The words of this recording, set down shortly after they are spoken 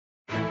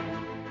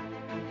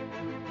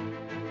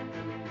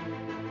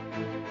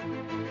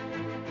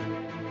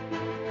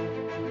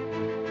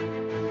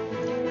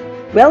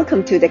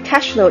Welcome to the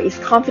Cashflow is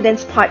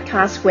Confidence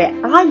podcast, where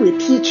I will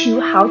teach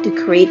you how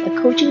to create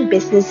a coaching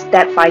business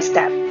step by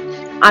step.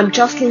 I'm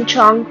Jocelyn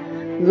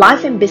Chong,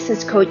 life and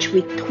business coach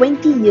with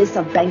 20 years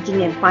of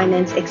banking and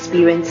finance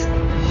experience.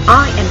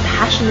 I am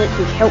passionate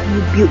to help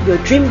you build your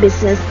dream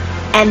business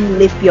and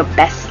live your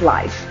best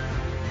life.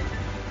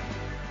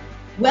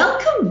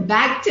 Welcome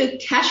back to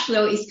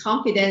Cashflow is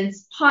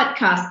Confidence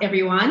podcast,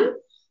 everyone.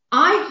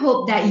 I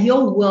hope that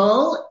your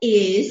world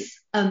is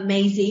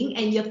amazing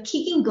and you're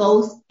kicking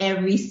goals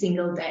every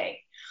single day.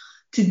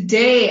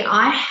 Today,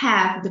 I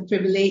have the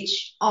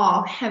privilege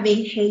of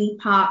having Hayley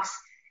Parks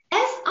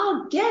as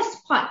our guest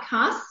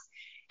podcast,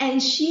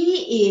 and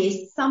she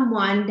is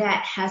someone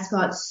that has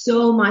got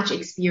so much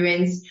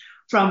experience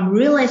from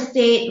real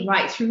estate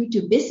right through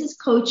to business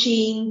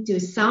coaching to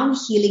sound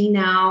healing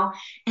now.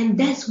 And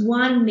that's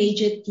one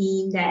major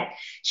theme that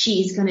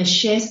she is going to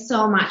share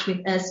so much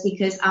with us,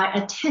 because I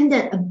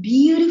attended a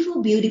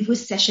beautiful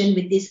session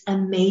with this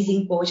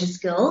amazing, gorgeous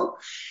girl.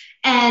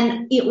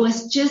 And it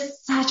was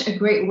just such a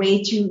great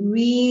way to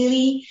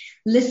really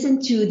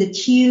listen to the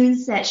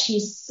tunes that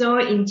she's so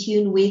in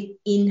tune with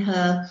in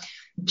her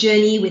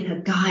journey with her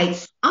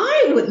guides.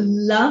 I would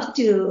love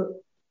to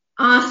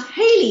ask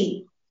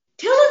Hayley,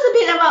 tell us a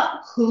bit about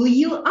who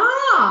you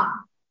are.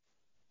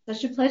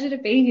 Such a pleasure to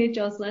be here,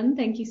 Jocelyn.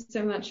 Thank you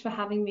so much for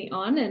having me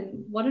on.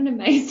 And what an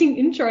amazing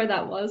intro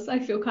that was. I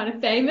feel kind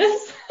of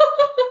famous.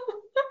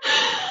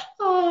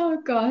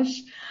 Oh, gosh.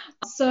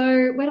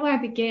 So where do I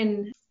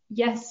begin?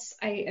 Yes,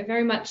 I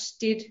very much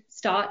did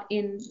start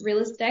in real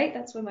estate.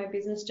 That's where my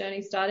business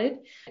journey started.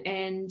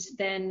 And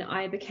then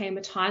I became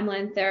a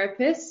timeline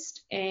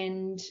therapist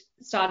and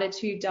started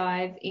to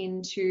dive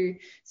into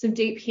some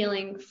deep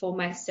healing for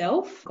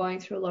myself. Going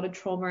through a lot of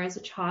trauma as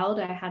a child,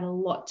 I had a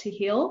lot to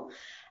heal.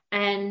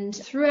 And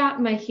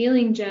throughout my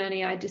healing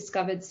journey, I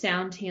discovered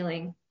sound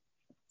healing.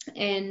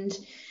 And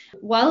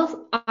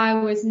while I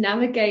was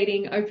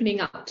navigating opening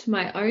up to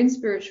my own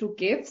spiritual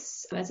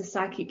gifts as a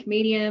psychic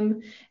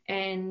medium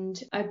and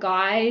a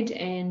guide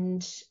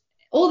and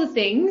all the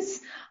things,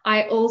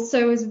 I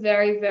also was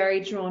very, very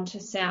drawn to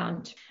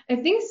sound. I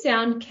think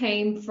sound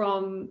came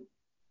from,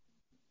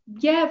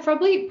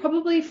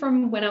 probably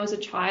from when I was a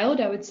child,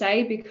 I would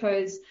say,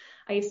 because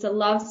I used to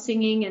love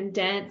singing and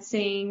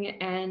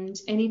dancing, and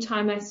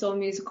anytime I saw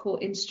musical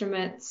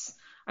instruments,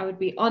 I would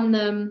be on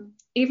them.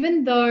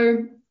 Even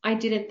though I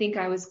didn't think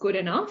I was good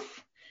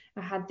enough,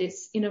 I had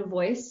this inner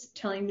voice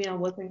telling me I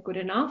wasn't good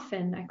enough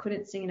and I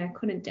couldn't sing and I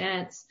couldn't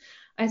dance.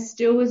 I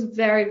still was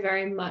very,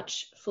 very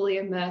much fully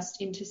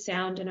immersed into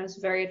sound, and I was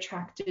very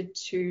attracted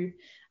to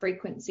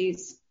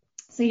frequencies.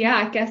 So yeah,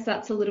 I guess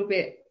that's a little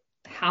bit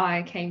how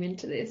I came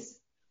into this.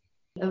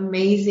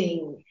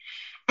 Amazing.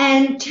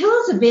 And tell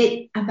us a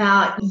bit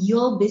about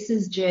your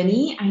business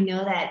journey. I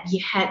know that you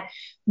had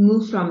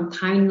moved from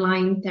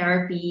timeline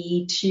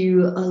therapy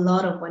to a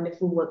lot of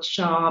wonderful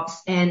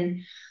workshops,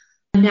 and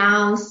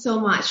now so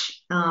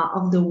much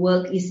of the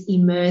work is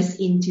immersed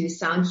into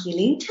sound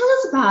healing. Tell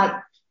us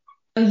about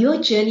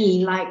your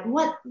journey. Like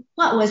what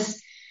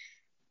was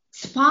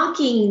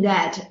sparking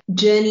that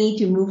journey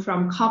to move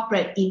from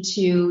corporate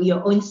into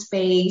your own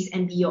space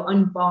and be your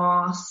own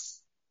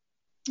boss?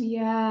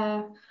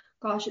 Yeah.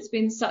 Gosh, it's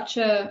been such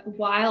a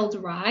wild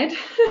ride,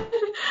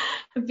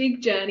 a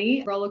big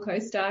journey, roller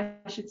coaster,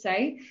 I should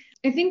say.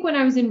 I think when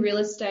I was in real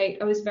estate,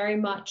 I was there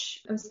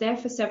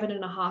for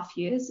 7.5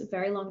 years, a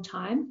very long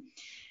time.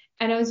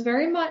 And I was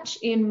very much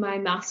in my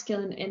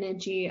masculine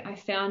energy. I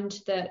found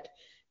that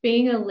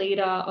being a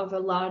leader of a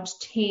large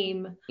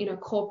team in a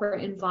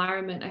corporate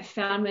environment, I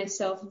found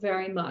myself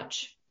very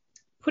much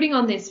putting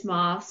on this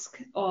mask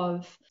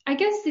of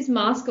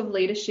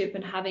leadership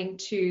and having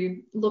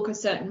to look a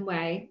certain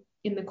way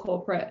in the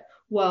corporate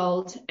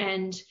world,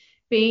 and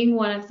being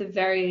one of the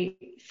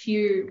very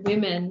few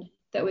women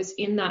that was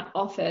in that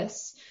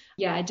office.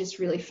 Yeah, I just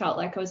really felt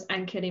like I was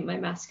anchored in my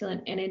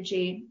masculine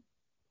energy.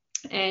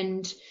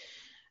 And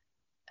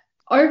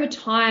over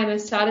time, I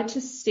started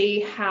to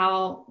see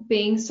how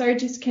being so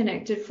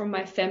disconnected from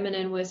my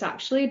feminine was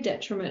actually a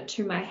detriment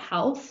to my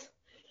health.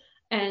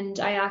 And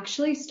I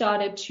actually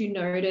started to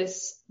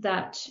notice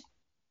that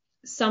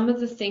some of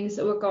the things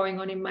that were going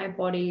on in my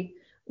body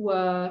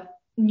were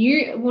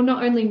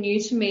not only new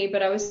to me,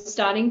 but I was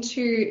starting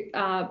to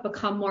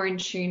become more in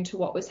tune to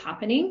what was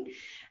happening.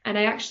 And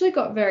I actually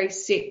got very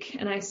sick,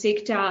 and I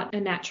seeked out a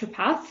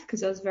naturopath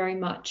because I was very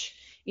much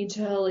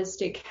into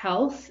holistic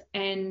health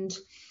and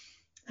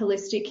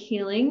holistic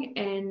healing.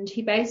 And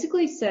he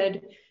basically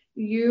said,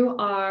 you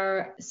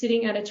are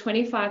sitting at a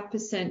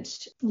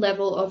 25%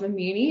 level of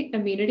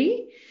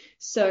immunity.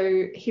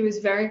 So he was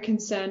very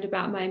concerned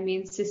about my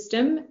immune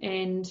system,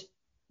 and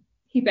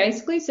he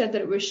basically said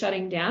that it was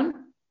shutting down.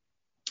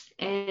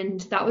 And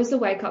that was the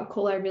wake-up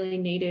call I really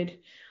needed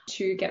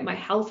to get my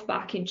health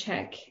back in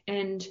check.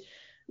 And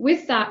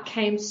with that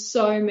came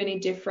so many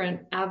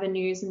different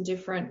avenues and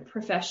different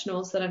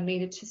professionals that I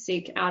needed to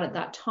seek out at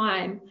that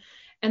time.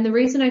 And the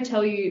reason I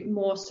tell you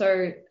more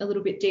so a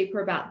little bit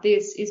deeper about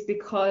this is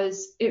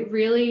because it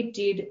really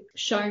did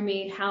show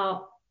me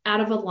how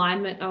out of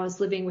alignment I was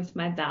living with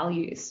my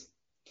values.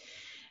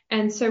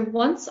 And so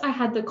once I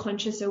had the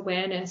conscious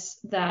awareness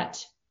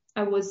that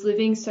I was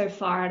living so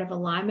far out of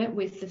alignment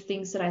with the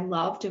things that I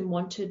loved and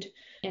wanted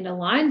and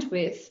aligned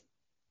with,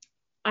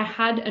 I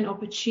had an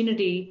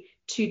opportunity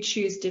to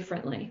choose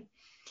differently.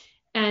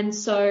 And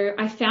so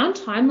I found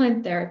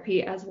timeline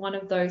therapy as one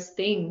of those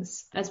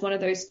things, as one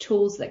of those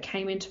tools that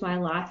came into my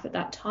life at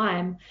that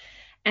time.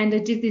 And I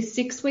did this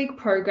 6-week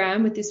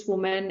program with this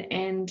woman,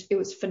 and it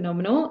was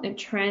phenomenal. It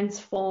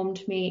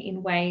transformed me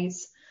in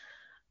ways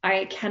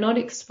I cannot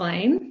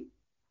explain.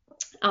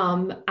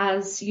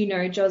 As you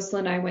know,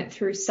 Jocelyn, I went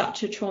through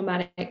such a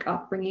traumatic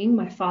upbringing.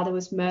 My father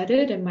was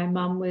murdered and my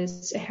mum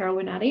was a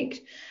heroin addict.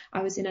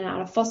 I was in and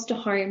out of foster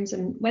homes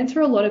and went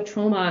through a lot of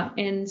trauma.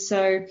 And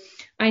so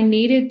I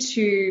needed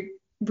to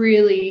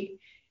really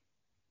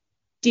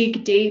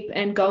dig deep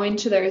and go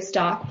into those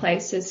dark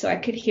places so I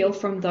could heal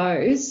from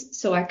those,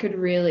 so I could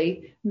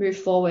really move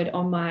forward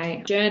on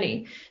my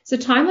journey. So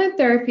timeline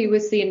therapy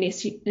was the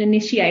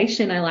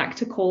initiation, I like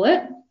to call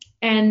it.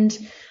 And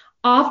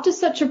after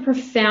such a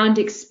profound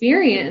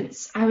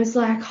experience, I was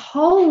like,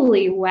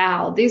 holy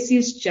wow, this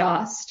is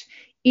just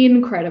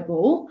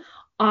incredible.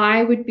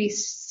 I would be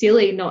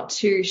silly not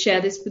to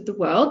share this with the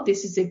world.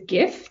 This is a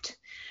gift.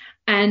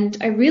 And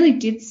I really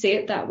did see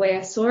it that way.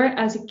 I saw it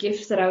as a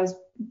gift that I was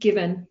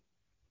given.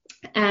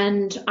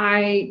 And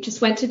I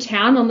just went to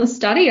town on the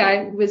study.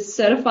 I was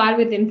certified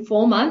within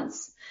 4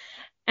 months.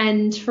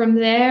 And from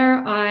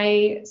there,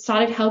 I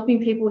started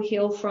helping people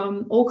heal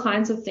from all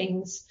kinds of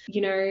things,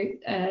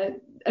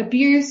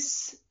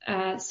 abuse,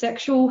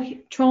 sexual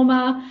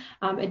trauma,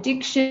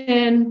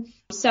 addiction,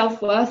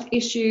 self-worth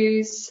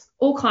issues,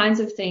 all kinds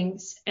of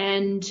things.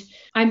 And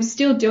I'm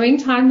still doing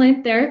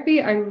timeline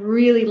therapy. I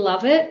really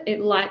love it.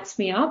 It lights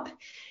me up.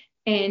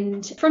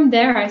 And from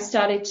there, I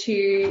started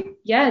to,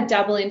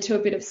 dabble into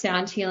a bit of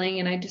sound healing,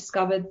 and I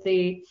discovered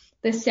the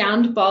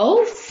sound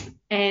bowls,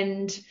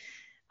 and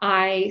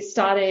I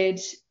started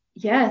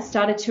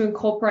to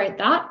incorporate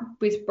that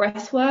with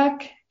breath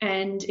work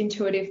and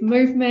intuitive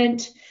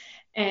movement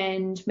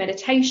and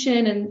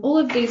meditation and all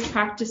of these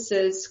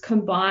practices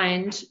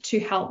combined to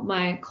help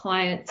my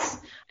clients.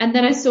 And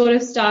then I sort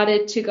of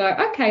started to go,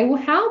 okay,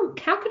 well, how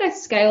could I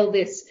scale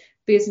this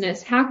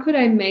business? How could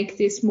I make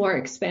this more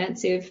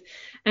expansive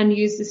and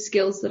use the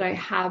skills that I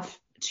have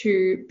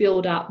to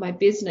build up my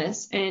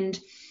business? And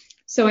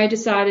so I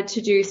decided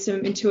to do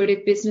some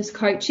intuitive business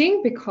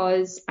coaching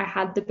because I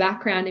had the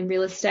background in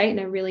real estate and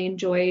I really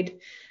enjoyed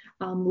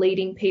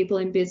leading people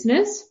in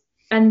business.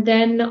 And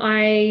then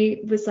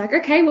I was like,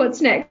 okay,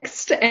 what's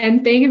next?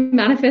 And being a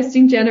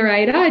manifesting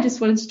generator, I just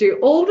wanted to do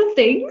all the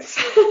things.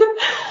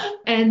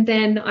 And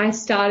then I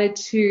started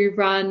to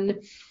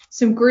run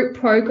some group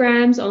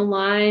programs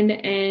online,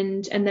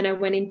 and then I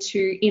went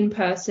into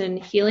in-person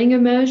healing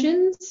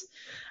immersions.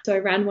 So I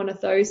ran one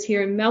of those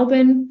here in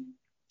Melbourne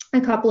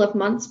a couple of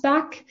months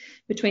back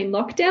between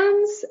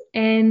lockdowns.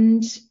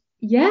 And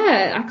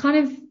I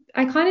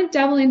kind of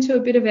dabble into a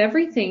bit of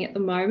everything at the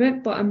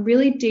moment, but I'm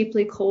really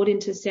deeply called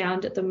into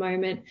sound at the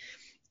moment,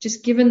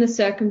 just given the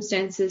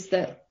circumstances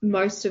that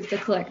most of the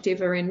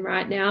collective are in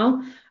right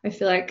now. I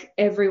feel like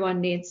everyone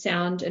needs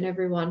sound and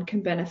everyone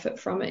can benefit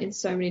from it in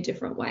so many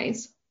different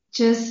ways.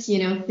 Just,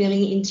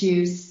 feeling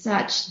into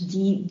such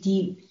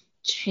deep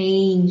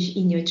change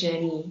in your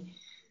journey,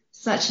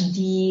 such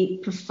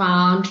deep,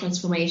 profound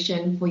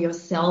transformation for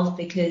yourself,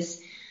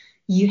 because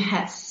you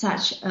had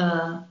such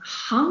a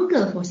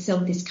hunger for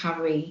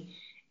self-discovery,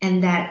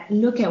 and that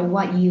look at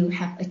what you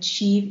have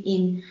achieved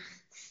in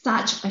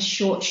such a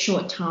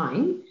short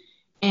time,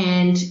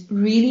 and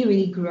really,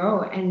 really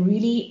grow and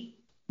really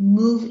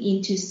move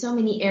into so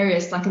many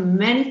areas like a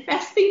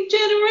manifesting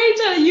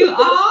generator. You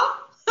are.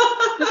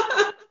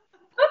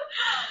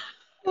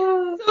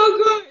 So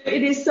good.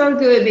 It is so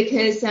good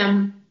because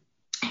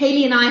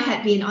Hayley and I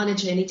had been on a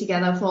journey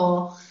together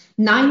for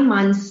 9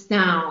 months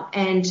now,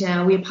 and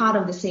we're part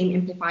of the same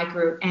Amplify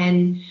group,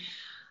 and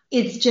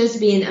it's just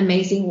been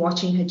amazing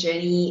watching her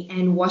journey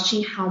and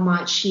watching how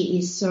much she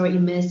is so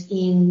immersed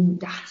in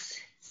that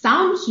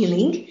sound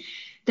healing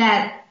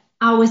that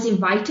I was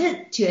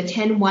invited to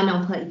attend one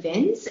of her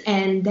events,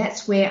 and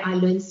that's where I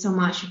learned so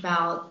much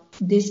about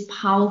this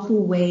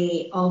powerful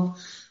way of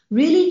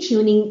really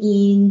tuning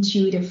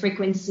into the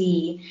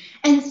frequency.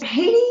 And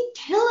Hayley,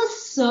 tell us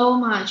so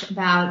much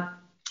about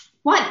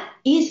what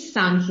is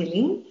sound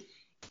healing,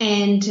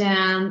 and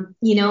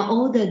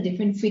all the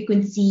different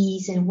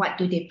frequencies and what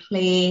do they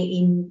play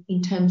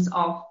in terms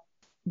of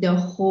the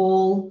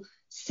whole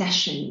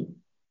session.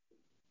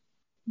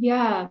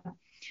 Yeah.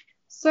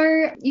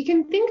 So you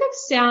can think of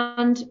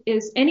sound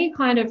as any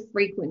kind of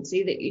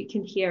frequency that you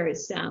can hear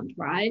as sound,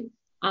 right?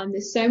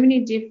 There's so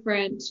many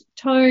different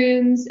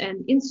tones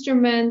and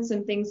instruments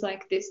and things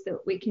like this that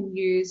we can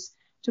use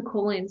to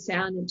call in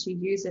sound and to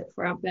use it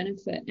for our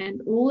benefit,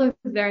 and all are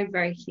very,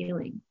 very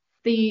healing.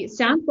 The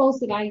sound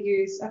bowls that I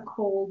use are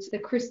called the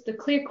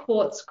clear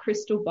quartz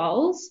crystal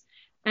bowls,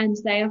 and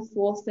they are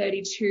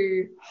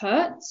 432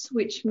 hertz,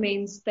 which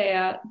means they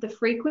are the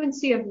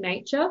frequency of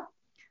nature,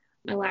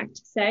 I like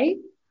to say.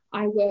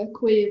 I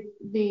work with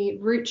the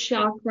root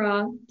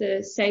chakra,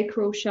 the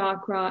sacral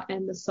chakra,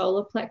 and the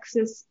solar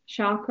plexus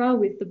chakra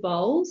with the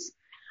bowls.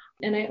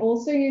 And I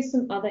also use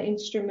some other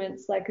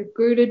instruments like a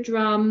Gouda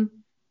drum,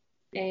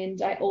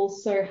 and I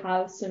also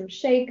have some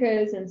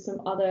shakers and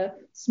some other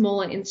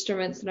smaller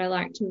instruments that I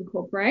like to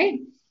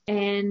incorporate.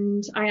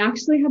 And I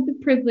actually had the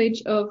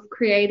privilege of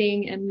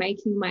creating and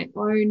making my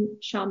own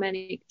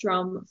shamanic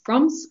drum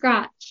from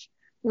scratch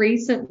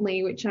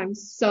recently, which I'm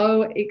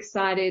so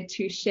excited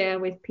to share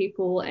with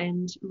people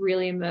and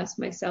really immerse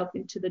myself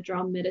into the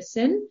drum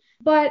medicine.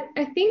 But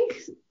I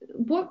think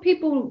what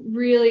people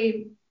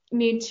really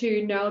need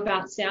to know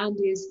about sound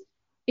is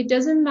it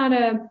doesn't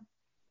matter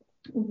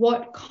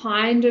what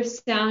kind of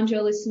sound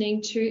you're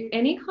listening to,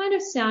 any kind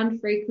of sound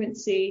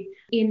frequency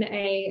in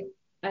a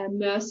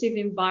immersive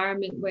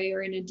environment where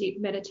you're in a deep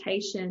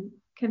meditation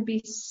can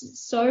be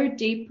so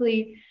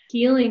deeply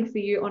healing for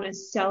you on a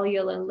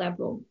cellular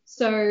level.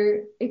 So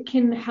it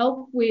can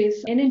help with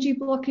energy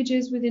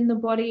blockages within the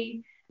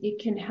body. It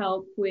can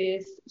help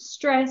with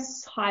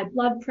stress, high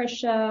blood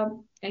pressure,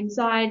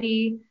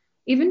 anxiety,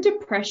 even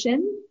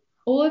depression.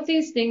 All of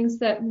these things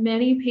that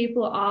many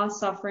people are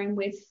suffering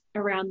with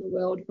around the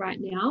world right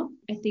now.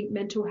 I think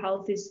mental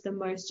health is the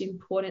most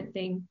important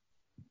thing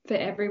for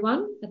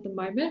everyone at the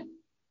moment.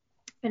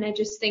 And I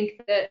just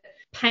think that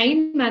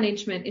pain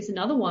management is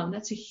another one.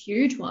 That's a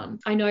huge one.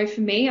 I know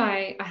for me,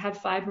 I have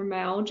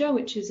fibromyalgia,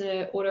 which is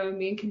an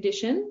autoimmune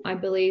condition I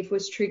believe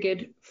was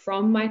triggered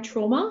from my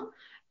trauma.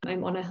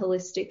 I'm on a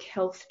holistic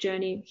health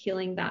journey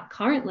healing that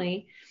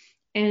currently.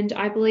 And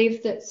I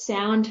believe that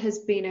sound has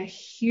been a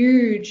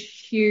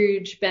huge,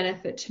 huge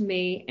benefit to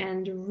me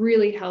and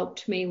really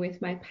helped me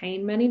with my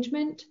pain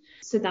management.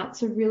 So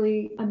that's a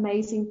really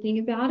amazing thing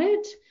about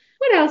it.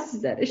 What else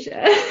is there to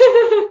share?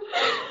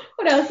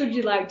 What else would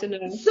you like to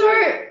know?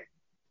 So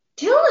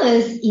tell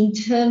us, in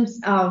terms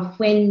of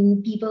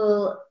when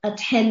people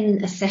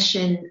attend a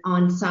session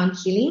on sound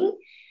healing,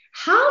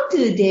 how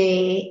do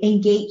they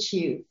engage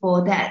you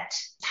for that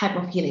type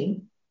of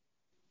healing?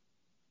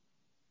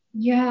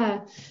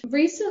 Yeah,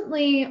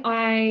 recently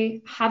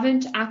I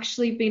haven't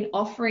actually been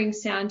offering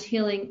sound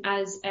healing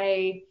as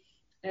a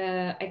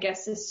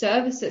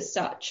service as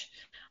such,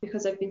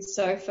 because I've been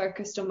so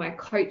focused on my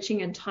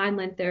coaching and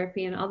timeline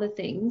therapy and other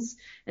things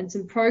and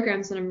some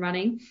programs that I'm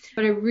running.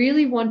 But I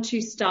really want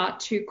to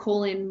start to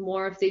call in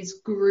more of these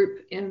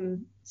group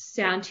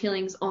sound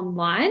healings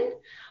online.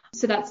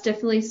 So that's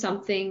definitely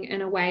something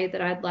in a way that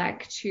I'd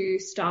like to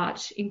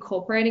start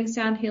incorporating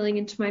sound healing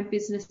into my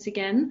business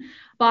again.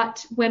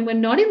 But when we're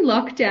not in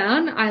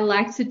lockdown, I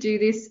like to do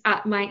this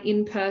at my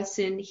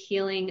in-person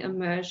healing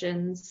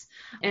immersions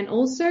and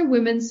also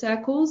women's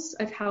circles.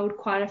 I've held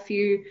quite a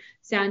few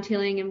sound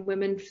healing and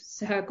women's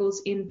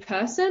circles in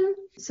person.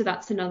 So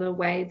that's another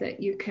way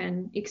that you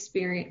can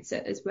experience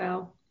it as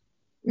well.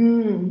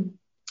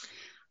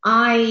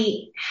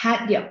 I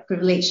had the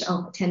privilege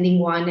of attending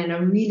one and I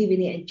really,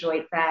 really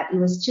enjoyed that. It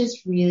was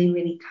just really,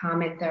 really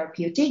calm and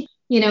therapeutic.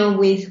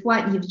 With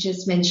what you've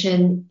just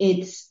mentioned,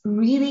 it's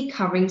really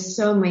covering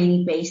so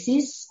many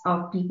bases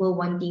of people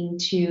wanting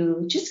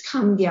to just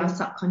calm their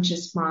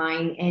subconscious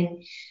mind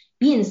and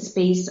be in a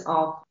space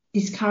of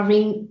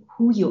discovering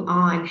who you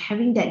are and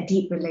having that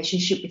deep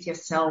relationship with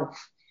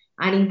yourself.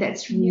 I think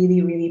that's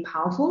really, really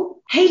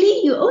powerful.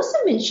 Hayley, you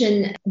also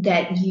mentioned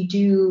that you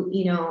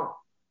do,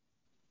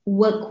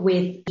 work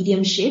with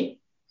mediumship.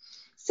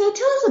 So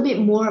tell us a bit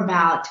more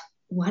about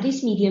what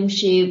is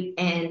mediumship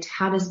and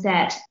how does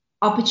that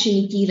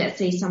opportunity, let's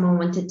say someone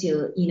wanted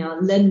to,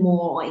 learn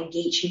more or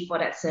engage you for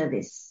that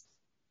service.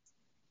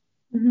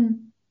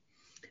 Mm-hmm.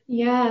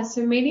 Yeah,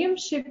 so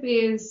mediumship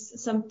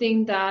is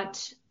something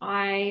that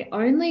I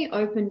only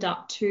opened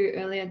up to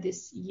earlier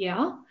this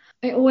year.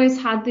 I always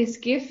had this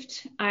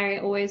gift. I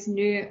always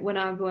knew when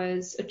I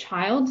was a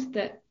child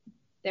that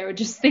there were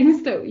just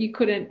things that you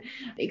couldn't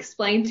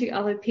explain to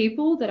other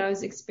people that I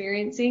was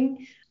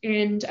experiencing.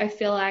 And I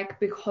feel like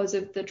because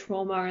of the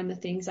trauma and the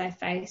things I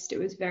faced, it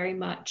was very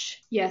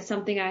much,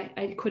 something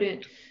I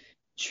couldn't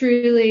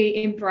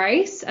truly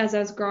embrace as I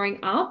was growing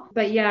up.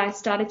 But I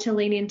started to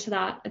lean into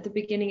that at the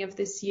beginning of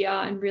this year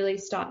and really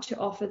start to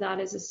offer that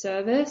as a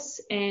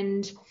service.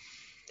 And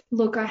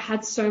look, I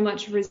had so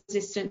much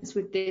resistance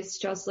with this,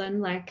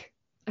 Jocelyn. Like,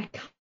 I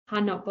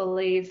cannot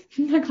believe,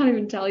 I can't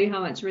even tell you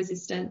how much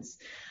resistance.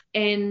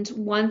 And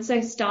once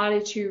I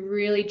started to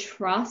really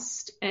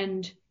trust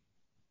and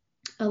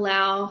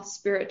allow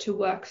spirit to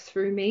work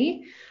through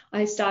me,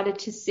 I started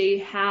to see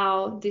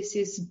how this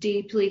is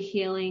deeply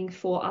healing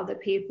for other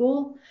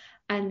people.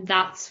 And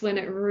that's when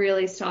it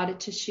really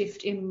started to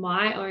shift in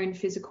my own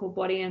physical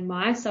body and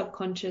my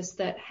subconscious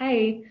that,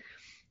 hey,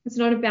 it's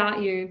not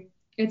about you.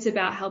 It's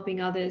about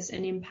helping others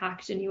and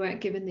impact. And you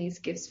weren't given these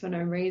gifts for no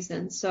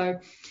reason.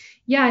 So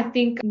I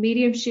think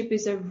mediumship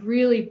is a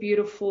really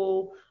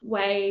beautiful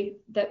way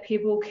that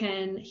people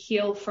can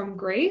heal from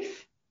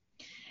grief.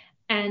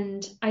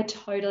 And I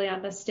totally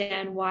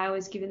understand why I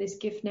was given this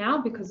gift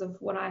now because of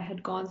what I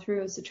had gone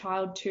through as a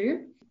child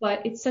too.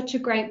 but it's such a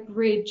great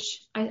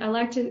bridge. I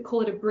like to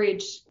call it a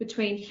bridge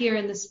between here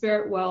and the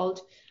spirit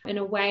world, in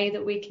a way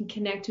that we can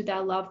connect with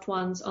our loved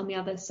ones on the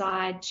other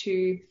side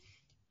to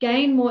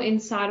gain more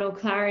insight or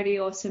clarity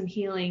or some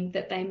healing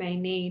that they may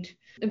need.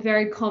 A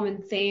very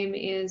common theme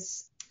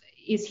is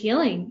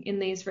healing in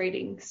these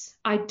readings.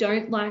 I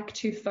don't like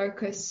to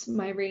focus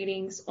my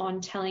readings on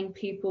telling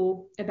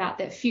people about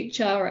their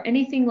future or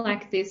anything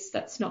like this.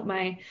 That's not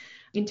my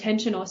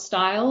intention or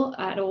style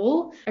at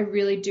all. I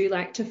really do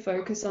like to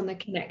focus on the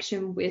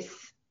connection with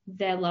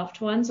their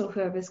loved ones or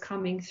whoever's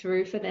coming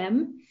through for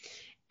them.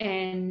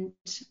 And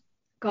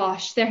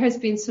gosh, there has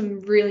been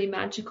some really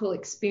magical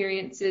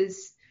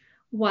experiences,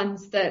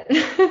 ones that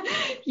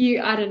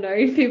I don't know,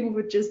 people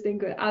would just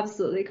think are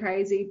absolutely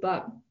crazy,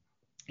 but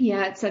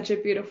yeah, it's such a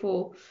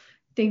beautiful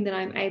thing that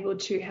I'm able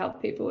to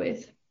help people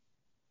with.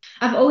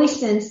 I've always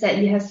sensed that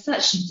you have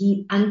such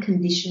deep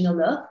unconditional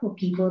love for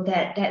people,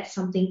 that that's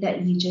something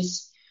that you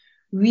just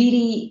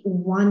really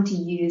want to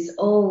use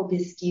all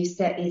these gifts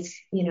that is,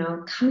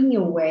 coming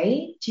your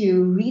way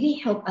to really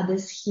help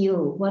others heal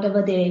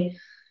whatever they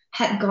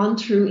had gone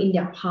through in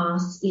their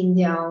past, in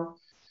their,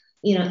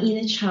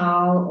 inner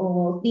child,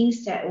 or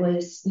things that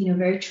was,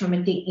 very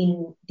traumatic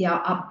in their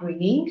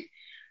upbringing.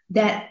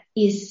 That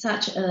is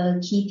such a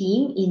key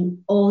theme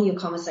in all your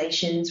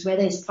conversations,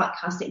 whether it's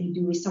podcasts that you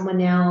do with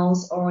someone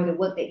else or the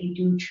work that you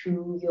do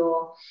through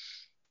your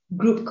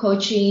group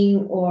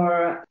coaching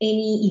or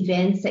any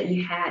events that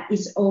you had,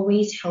 is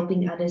always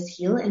helping others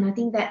heal. And I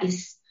think that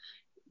is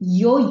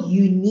your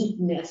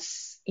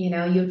uniqueness,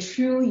 your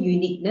true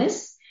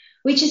uniqueness,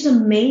 which is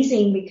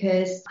amazing,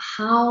 because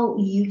how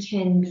you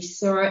can be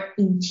so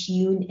in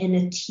tune and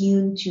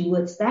attuned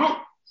towards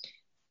that,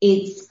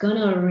 it's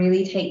gonna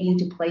really take you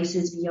to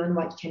places beyond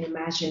what you can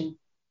imagine.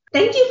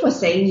 Thank you for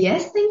saying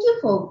yes. Thank you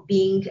for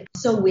being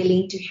so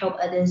willing to help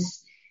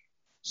others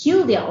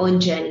heal their own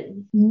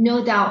journey.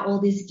 No doubt all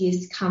these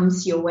gifts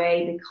comes your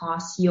way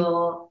because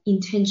your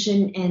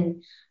intention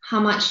and how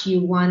much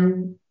you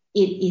want it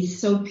is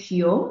so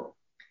pure.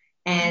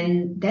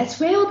 And that's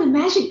where all the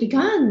magic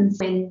begins,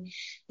 when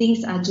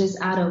things are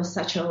just out of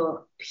such a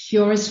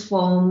purest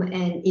form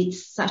and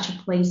it's such a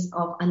place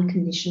of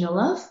unconditional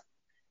love.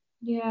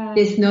 Yeah.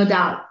 There's no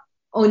doubt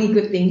only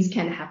good things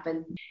can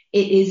happen.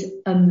 It is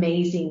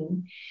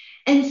amazing.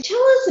 And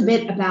tell us a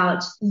bit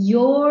about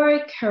your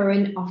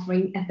current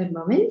offering at the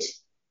moment.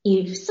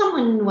 If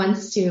someone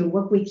wants to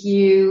work with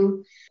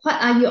you,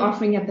 what are you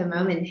offering at the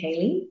moment,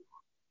 Hayley?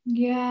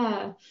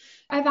 Yeah,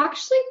 I've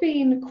actually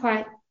been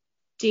quite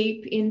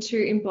deep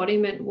into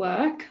embodiment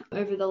work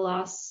over the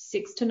last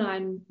 6 to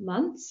 9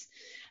 months.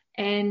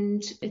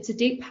 And it's a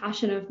deep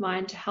passion of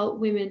mine to help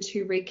women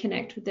to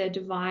reconnect with their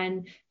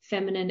divine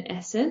feminine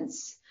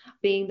essence,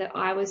 being that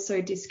I was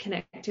so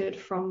disconnected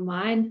from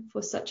mine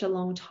for such a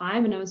long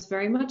time, and I was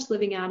very much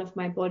living out of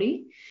my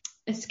body,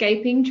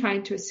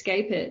 trying to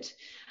escape it.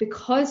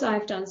 Because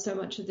I've done so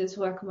much of this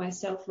work on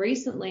myself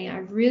recently, I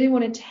really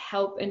wanted to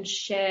help and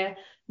share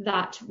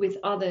that with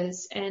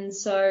others. And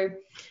so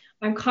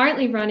I'm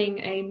currently running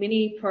a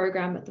mini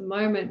program at the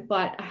moment,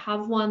 but I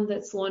have one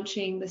that's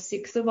launching the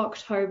 6th of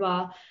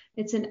October.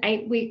 It's an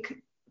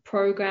 8-week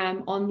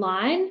program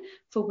online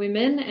for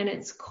women, and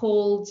it's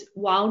called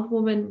Wild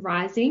Woman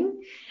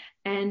Rising.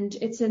 And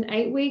it's an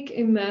 8-week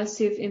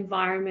immersive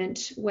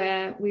environment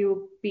where we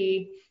will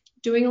be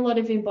doing a lot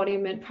of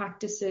embodiment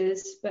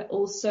practices, but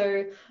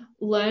also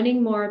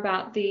learning more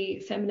about the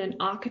feminine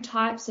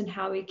archetypes and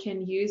how we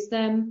can use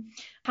them,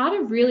 how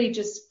to really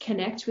just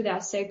connect with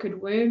our sacred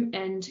womb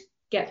and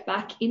get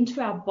back into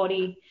our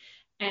body.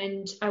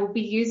 And I will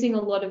be using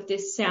a lot of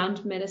this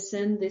sound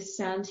medicine, this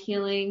sound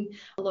healing,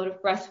 a lot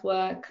of breath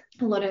work,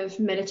 a lot of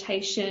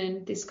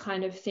meditation, this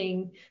kind of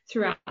thing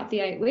throughout the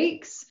 8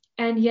 weeks.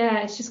 And yeah,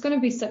 it's just going to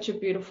be such a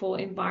beautiful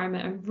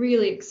environment. I'm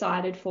really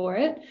excited for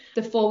it.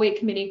 The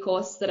 4-week mini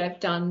course that I've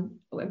done,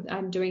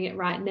 I'm doing it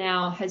right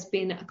now, has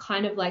been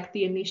kind of like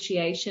the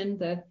initiation,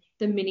 the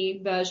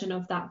mini version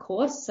of that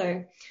course.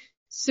 So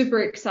super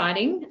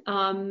exciting.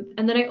 And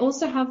then I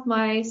also have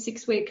my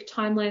 6-week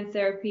timeline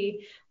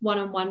therapy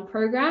one-on-one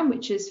program,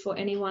 which is for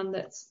anyone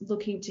that's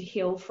looking to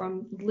heal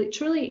from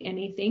literally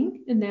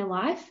anything in their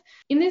life.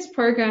 In this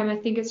program, I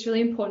think it's really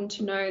important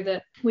to know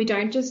that we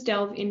don't just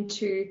delve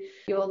into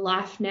your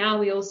life now,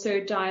 we also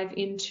dive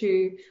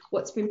into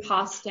what's been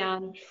passed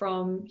down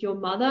from your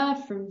mother,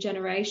 from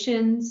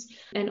generations,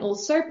 and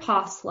also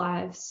past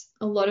lives.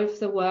 A lot of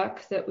the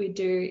work that we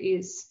do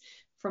is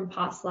from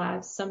past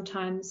lives.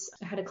 Sometimes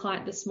I had a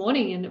client this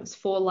morning and it was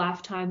 4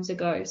 lifetimes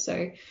ago.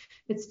 So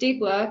it's deep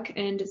work,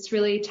 and it's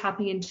really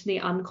tapping into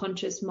the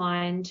unconscious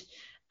mind,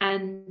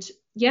 and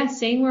yeah,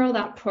 seeing where all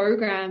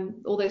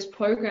those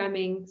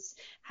programmings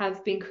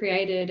have been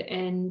created,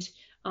 and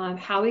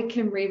how we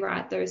can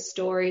rewrite those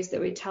stories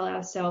that we tell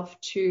ourselves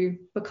to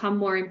become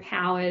more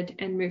empowered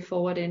and move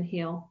forward and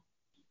heal.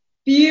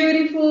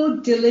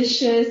 Beautiful,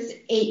 delicious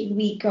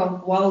 8-week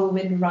of Wild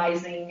Woman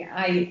Rising.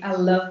 I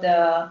love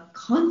the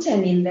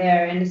content in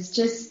there, and it's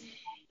just,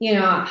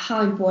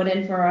 how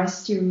important for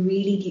us to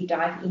really deep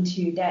dive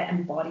into that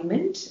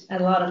embodiment. A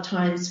lot of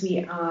times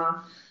we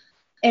are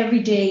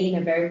every day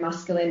in a very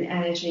masculine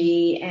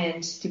energy,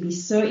 and to be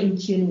so in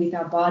tune with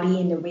our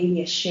body and the way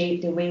we are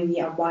shaped, the way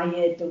we are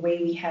wired, the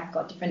way we have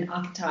got different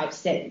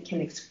archetypes that we can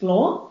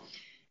explore.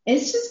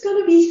 It's just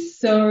going to be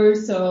so,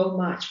 so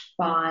much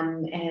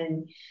fun,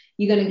 and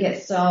you're going to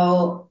get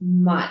so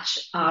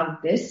much out of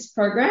this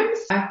program.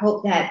 I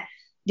hope that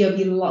there'll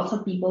be lots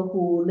of people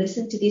who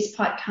listen to this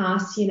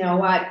podcast. You know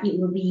what? It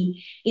will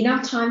be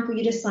enough time for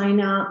you to sign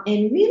up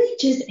and really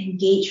just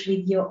engage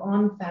with your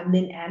own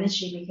feminine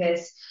energy,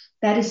 because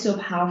that is so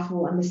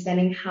powerful,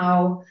 understanding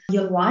how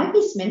your life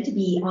is meant to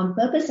be on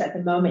purpose at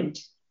the moment.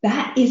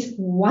 That is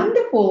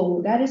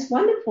wonderful. That is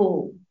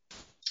wonderful.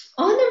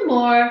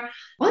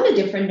 On a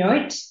different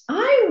note,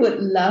 I would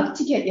love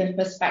to get your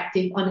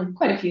perspective on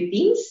quite a few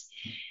things.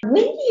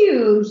 When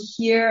you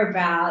hear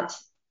about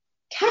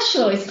Cash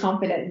Flow is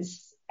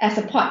Confidence as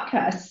a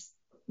podcast,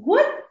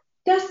 what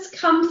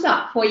comes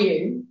up for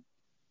you?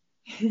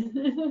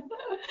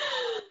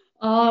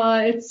 Oh,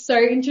 it's so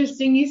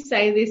interesting you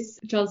say this,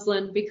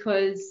 Jocelyn,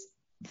 because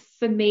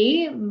for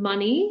me,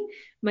 money,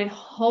 my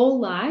whole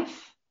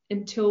life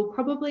until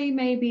probably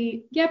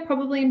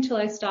until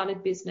I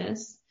started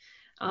business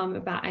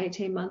about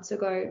 18 months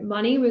ago,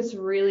 my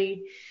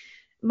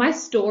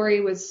story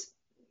was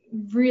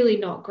really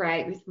not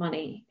great with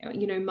money.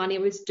 Money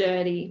was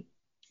dirty.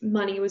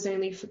 Money was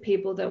only for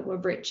people that were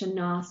rich and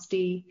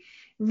nasty.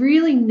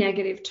 Really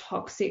negative,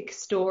 toxic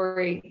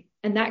story.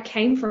 And that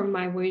came from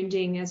my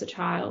wounding as a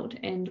child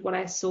and what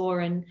I saw,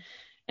 and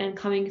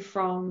coming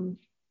from,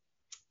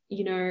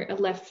 a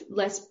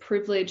less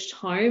privileged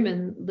home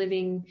and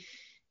living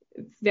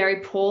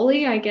very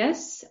poorly, I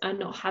guess, and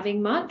not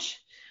having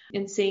much,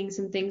 and seeing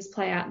some things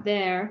play out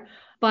there.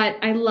 But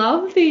I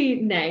love the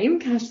name,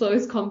 Cash Flow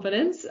is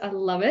Confidence. I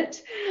love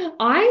it.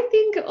 I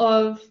think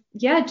of,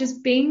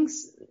 just being,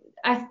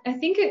 I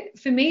think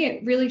for me,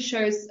 it really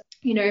shows,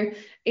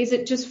 is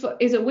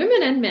it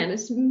women and men?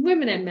 It's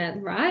women and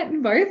men,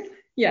 right? Both.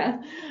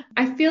 Yeah.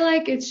 I feel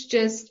like it's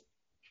just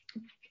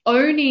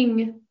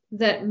owning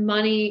that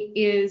money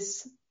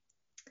is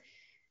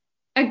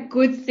a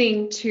good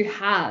thing to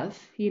have,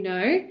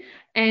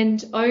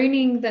 and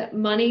owning that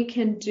money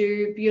can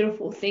do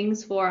beautiful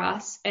things for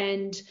us,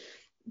 and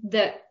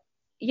that,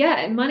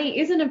 money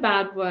isn't a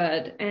bad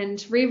word,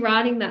 and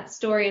rewriting that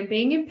story and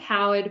being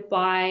empowered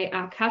by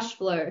our cash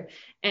flow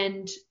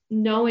and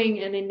knowing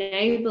and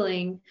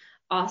enabling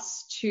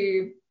us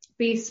to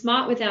be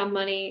smart with our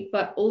money,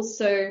 but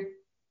also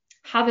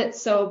have it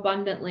so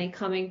abundantly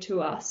coming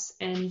to us,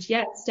 and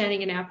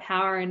standing in our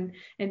power and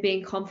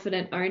being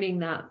confident owning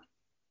that.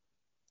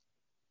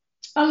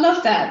 I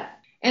love that.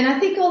 And I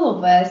think all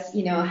of us,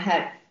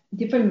 had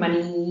different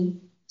money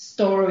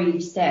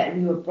stories that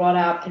we were brought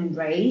up and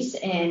raised.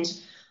 And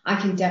I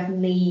can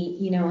definitely,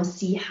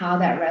 see how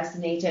that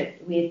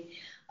resonated with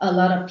a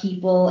lot of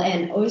people.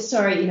 And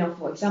also,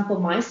 for example,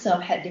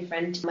 myself had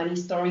different money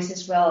stories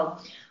as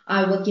well.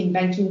 I work in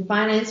banking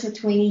finance for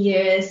 20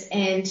 years,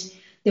 and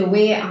the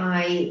way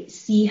I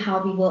see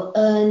how people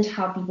earned,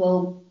 how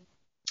people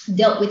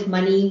dealt with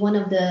money, one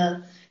of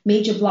the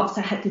major blocks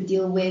I had to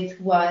deal with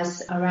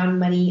was around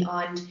money.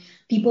 On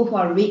people who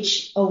are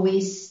rich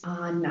always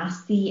are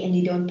nasty and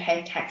they don't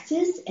pay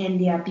taxes,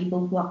 and there are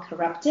people who are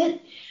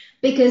corrupted.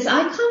 Because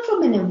I come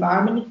from an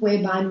environment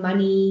whereby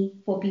money,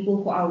 for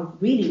people who are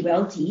really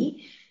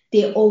wealthy,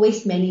 they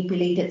always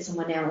manipulated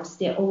someone else.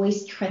 They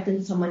always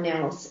threatened someone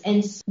else.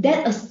 And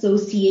that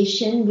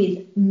association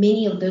with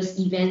many of those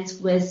events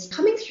was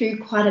coming through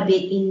quite a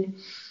bit in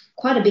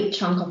quite a big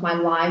chunk of my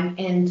life.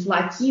 And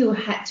like you,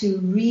 had to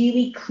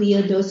really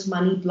clear those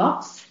money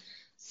blocks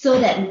so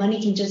that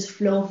money can just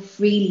flow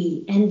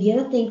freely. And the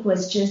other thing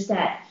was just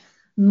that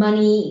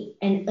money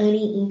and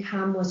earning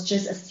income was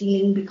just a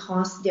ceiling,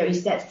 because there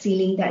is that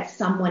ceiling that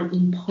someone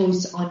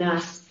imposed on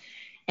us.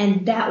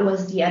 And that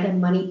was the other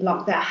money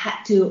block that I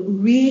had to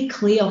really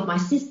clear off my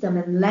system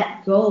and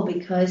let go,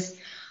 because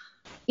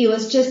it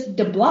was just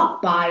the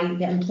block by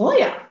the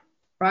employer,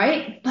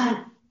 right?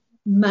 But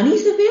money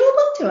is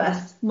available to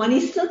us.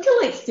 Money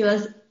circulates to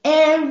us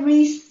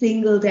every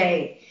single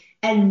day,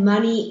 and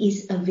money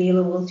is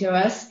available to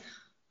us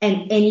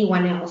and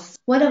anyone else.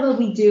 Whatever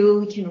we do,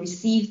 we can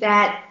receive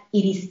that.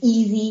 It is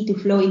easy to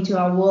flow into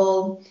our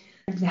world.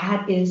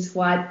 That is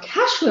what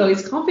Cash Flow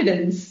is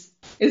Confidence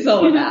is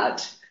all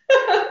about.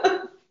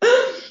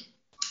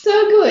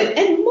 So good.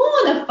 And more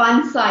on the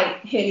fun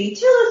side, Haley,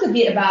 tell us a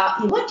bit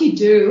about what you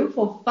do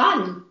for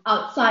fun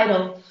outside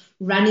of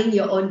running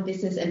your own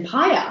business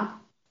empire.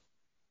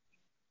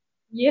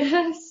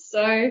 Yes.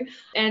 So,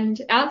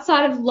 and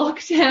outside of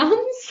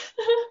lockdowns,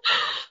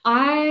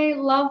 I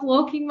love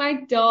walking my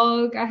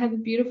dog. I have a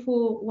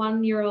beautiful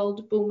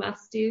 1-year-old bull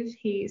mastiff.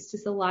 He's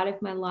just the light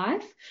of my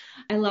life.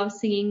 I love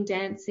singing,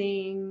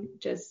 dancing,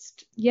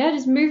 just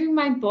moving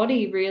my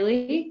body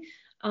really.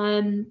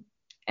 And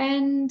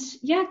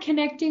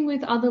connecting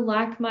with other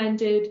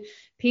like-minded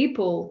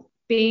people,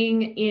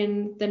 being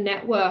in the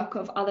network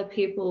of other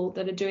people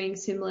that are doing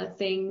similar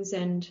things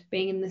and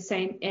being in the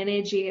same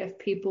energy of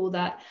people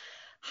that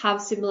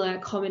have similar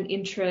common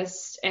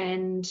interests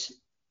and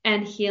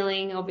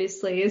healing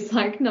obviously is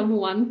like number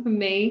one for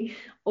me.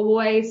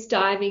 Always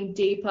diving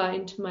deeper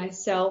into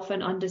myself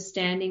and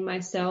understanding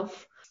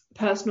myself.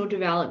 Personal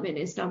development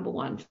is number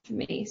one for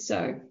me.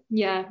 So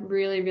yeah,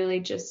 really, really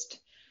just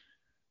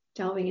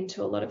delving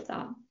into a lot of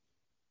that.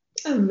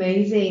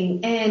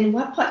 Amazing. And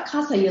what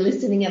podcast are you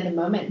listening at the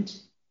moment?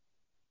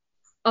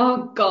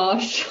 Oh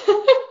gosh,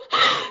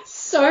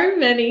 so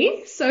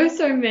many, so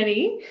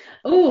many.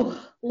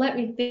 Oh, let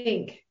me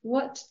think.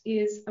 I'm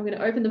going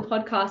to open the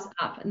podcast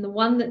app, and the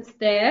one that's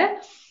there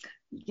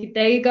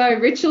you go,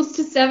 Rituals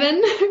to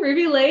Seven,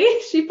 Ruby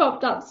Lee, she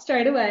popped up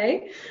straight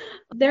away.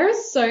 There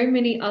are so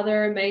many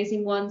other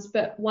amazing ones,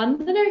 but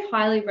one that I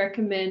highly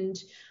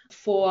recommend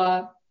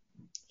for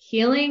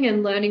healing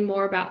and learning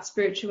more about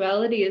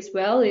spirituality as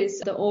well is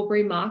the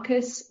Aubrey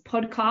Marcus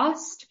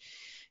podcast.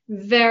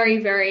 Very,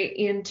 very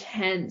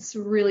intense,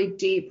 really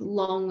deep,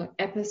 long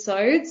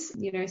episodes.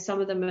 You know,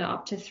 some of them are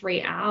up to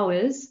 3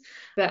 hours,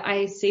 but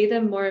I see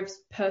them more as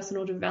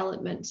personal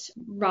development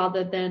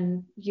rather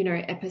than, you know,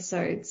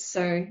 episodes.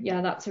 So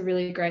yeah, that's a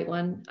really great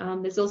one.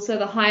 There's also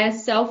the Higher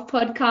Self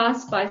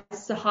podcast by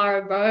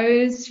Sahara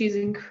Rose. She's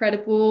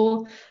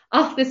incredible.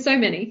 Oh, there's so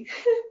many.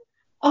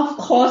 Of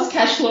course,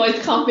 Cashflow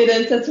is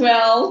Confidence as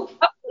well.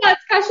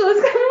 That's Cashflow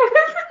is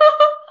Confidence.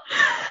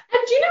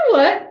 And you know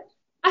what?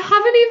 I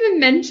haven't even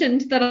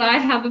mentioned that I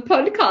have a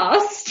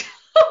podcast.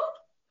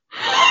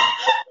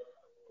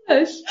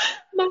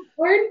 My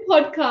own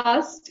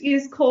podcast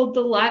is called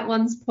the Light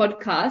Ones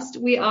Podcast.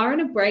 We are on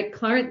a break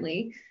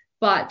currently,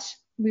 but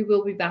we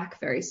will be back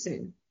very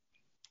soon.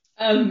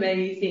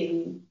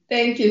 Amazing.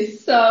 Thank you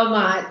so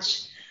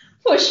much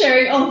for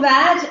sharing all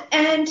that.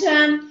 And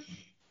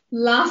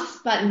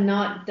last but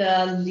not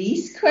the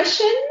least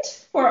question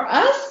for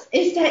us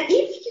is that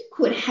if you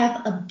could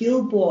have a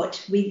billboard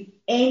with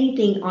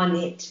anything on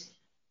it,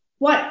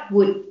 what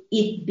would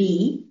it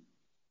be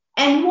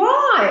and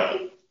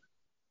why?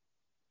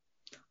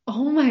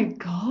 Oh my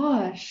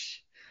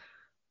gosh,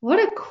 what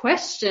a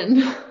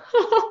question.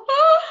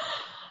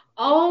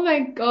 Oh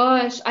my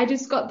gosh, I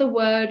just got the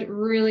word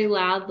really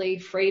loudly,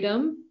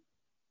 freedom.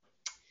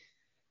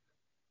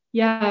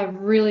 Yeah,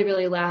 really,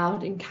 really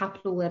loud in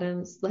capital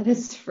letters,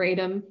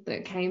 freedom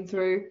that came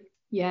through.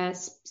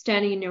 Yes,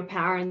 standing in your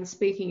power and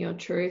speaking your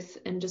truth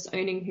and just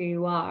owning who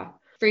you are.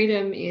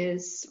 Freedom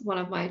is one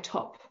of my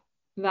top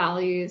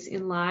values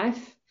in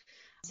life.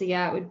 So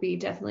yeah, it would be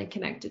definitely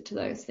connected to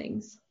those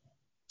things.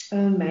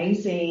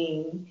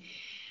 Amazing.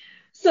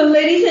 So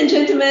ladies and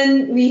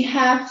gentlemen, we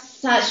have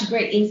such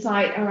great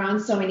insight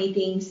around so many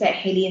things that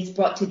Hayley has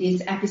brought to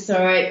this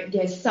episode.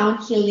 There's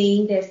sound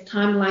healing, there's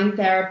timeline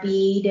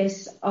therapy,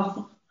 there's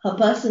of her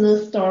personal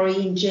story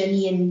and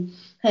journey and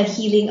her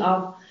healing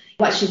of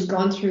what she's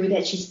gone through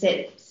that she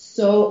said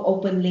so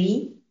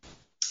openly.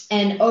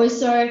 And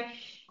also,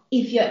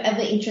 if you're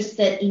ever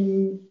interested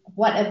in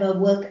whatever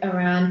work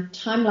around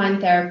timeline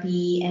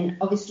therapy and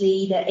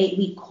obviously the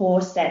 8-week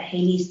course that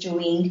Hayley's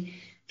doing,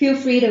 feel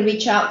free to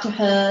reach out to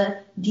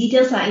her.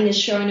 Details are in the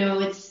show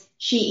notes.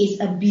 She is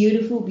a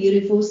beautiful,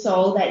 beautiful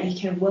soul that you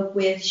can work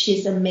with.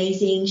 She's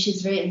amazing.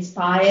 She's very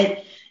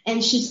inspired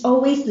and she's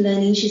always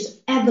learning. She's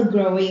ever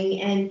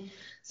growing. And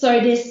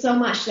so there's so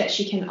much that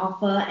she can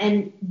offer.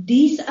 And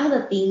these are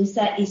the things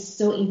that is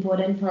so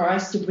important for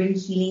us to bring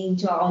healing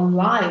into our own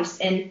lives.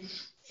 And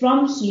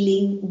from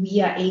healing,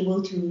 we are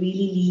able to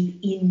really live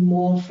in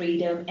more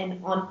freedom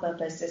and on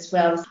purpose as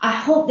well. I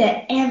hope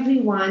that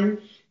everyone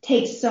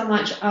takes so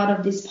much out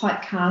of this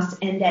podcast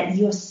and that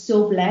you're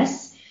so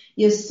blessed,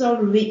 you're so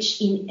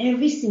rich in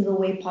every single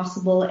way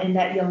possible, and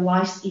that your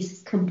life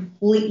is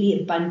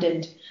completely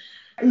abundant.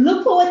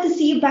 Look forward to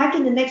see you back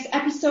in the next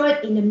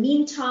episode. In the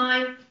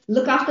meantime,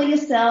 look after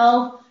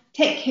yourself,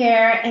 take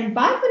care, and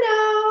bye for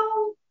now.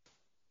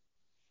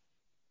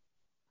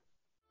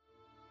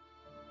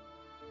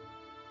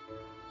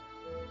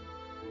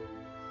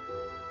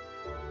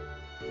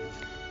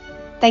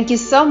 Thank you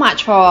so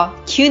much for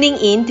tuning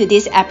in to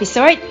this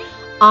episode.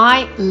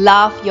 I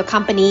love your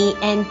company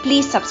and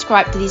please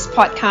subscribe to this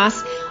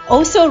podcast.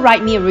 Also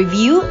write me a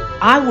review.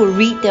 I will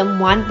read them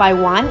one by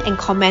one and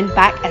comment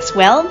back as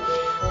well.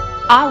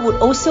 I would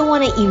also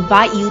want to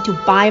invite you to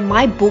buy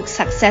my book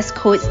Success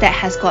Codes that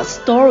has got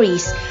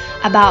stories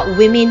about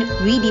women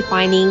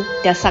redefining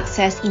their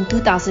success in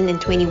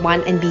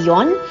 2021 and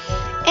beyond.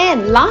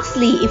 And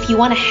lastly, if you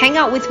want to hang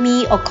out with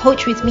me or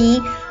coach with me,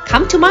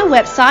 come to my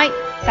website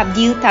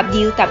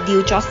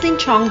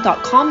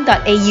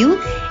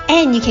www.jocelynchong.com.au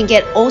and you can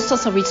get all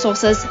sorts of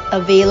resources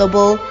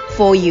available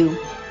for you.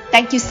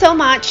 Thank you so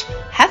much.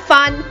 Have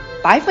fun.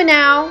 Bye for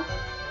now.